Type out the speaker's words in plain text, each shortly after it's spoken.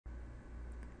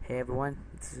Hey everyone,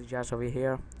 this is Josh over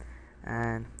here,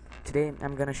 and today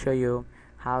I'm gonna show you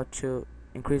how to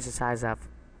increase the size of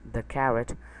the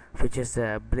caret, which is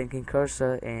the blinking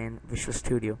cursor in Visual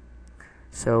Studio.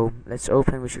 So let's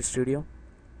open Visual Studio.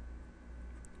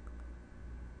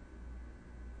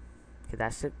 Okay,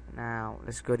 that's it. Now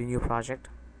let's go to new project.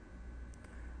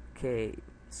 Okay,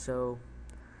 so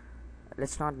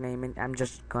let's not name it. I'm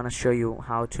just gonna show you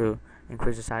how to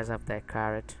increase the size of the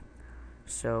caret.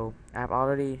 So I've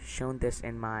already shown this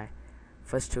in my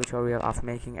first tutorial of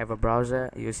making a web browser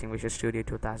using Visual Studio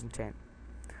 2010.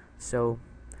 So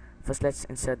first let's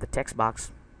insert the text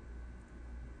box.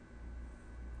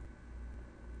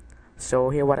 So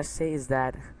here what I say is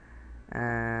that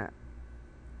now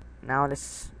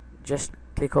let's just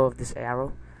click over this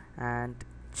arrow and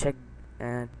tick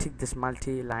this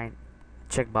multi-line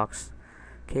checkbox.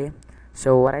 Okay,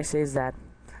 so what I say is that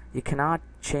you cannot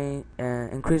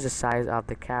increase the size of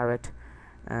the caret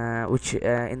which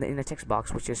in the text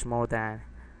box which is more than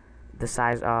the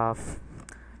size of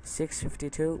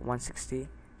 652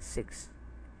 166.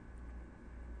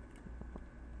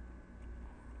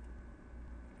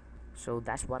 So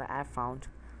that's what I found.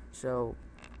 So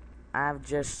I've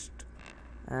just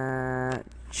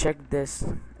checked this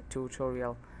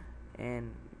tutorial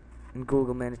in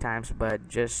Google many times but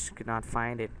just could not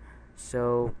find it,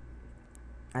 so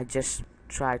I just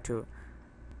try to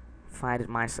find it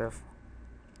myself.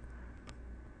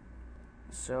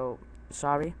 So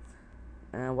sorry,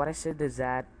 what I said is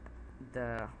that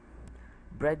the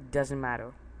breadth doesn't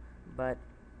matter, but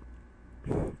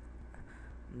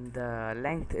the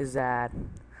length is that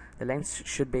the length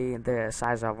should be the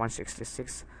size of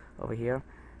 166 over here.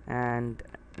 And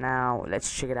now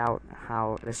let's check it out.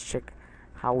 Let's check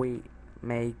how we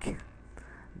make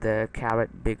the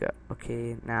caret bigger.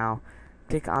 Okay, now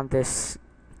click on this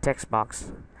text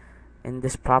box. In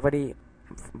this property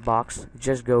box,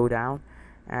 just go down,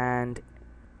 and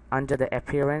under the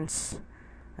appearance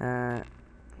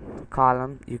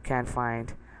column you can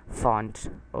find font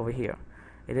over here.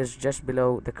 It is just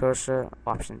below the cursor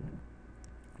option.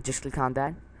 Just click on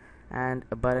that and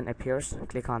a button appears.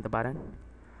 Click on the button.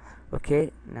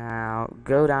 Okay, now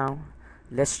go down.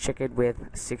 Let's check it with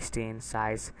 16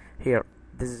 size. Here,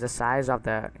 this is the size of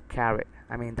the caret,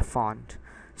 I mean the font.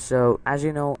 So as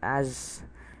you know, as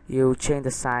you change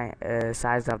the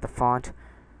size of the font,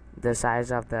 the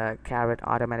size of the caret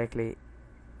automatically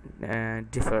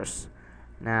differs.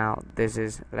 Now this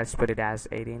is, let's put it as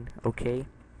 18. Okay,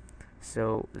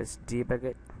 so let's debug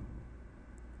it.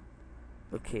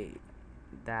 Okay,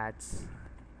 that's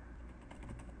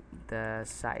the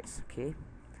size. Okay,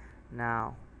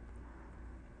 now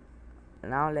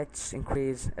let's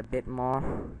increase a bit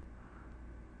more.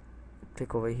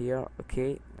 Click over here.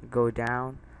 Okay, go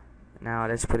down. Now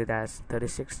let's put it as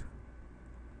 36.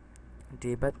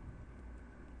 Debug.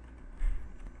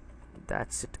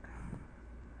 That's it.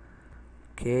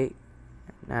 Okay,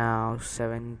 now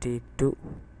 72.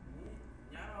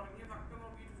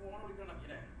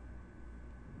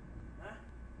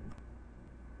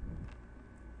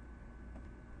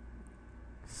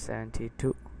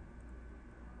 72.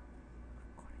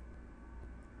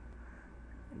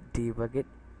 Debug it.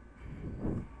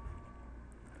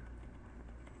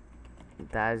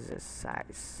 That's the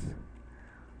size.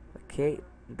 Okay,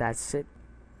 that's it.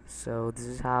 So this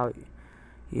is how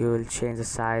you will change the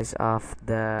size of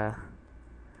the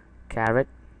caret.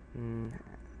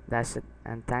 That's it,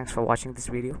 and thanks for watching this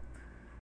video.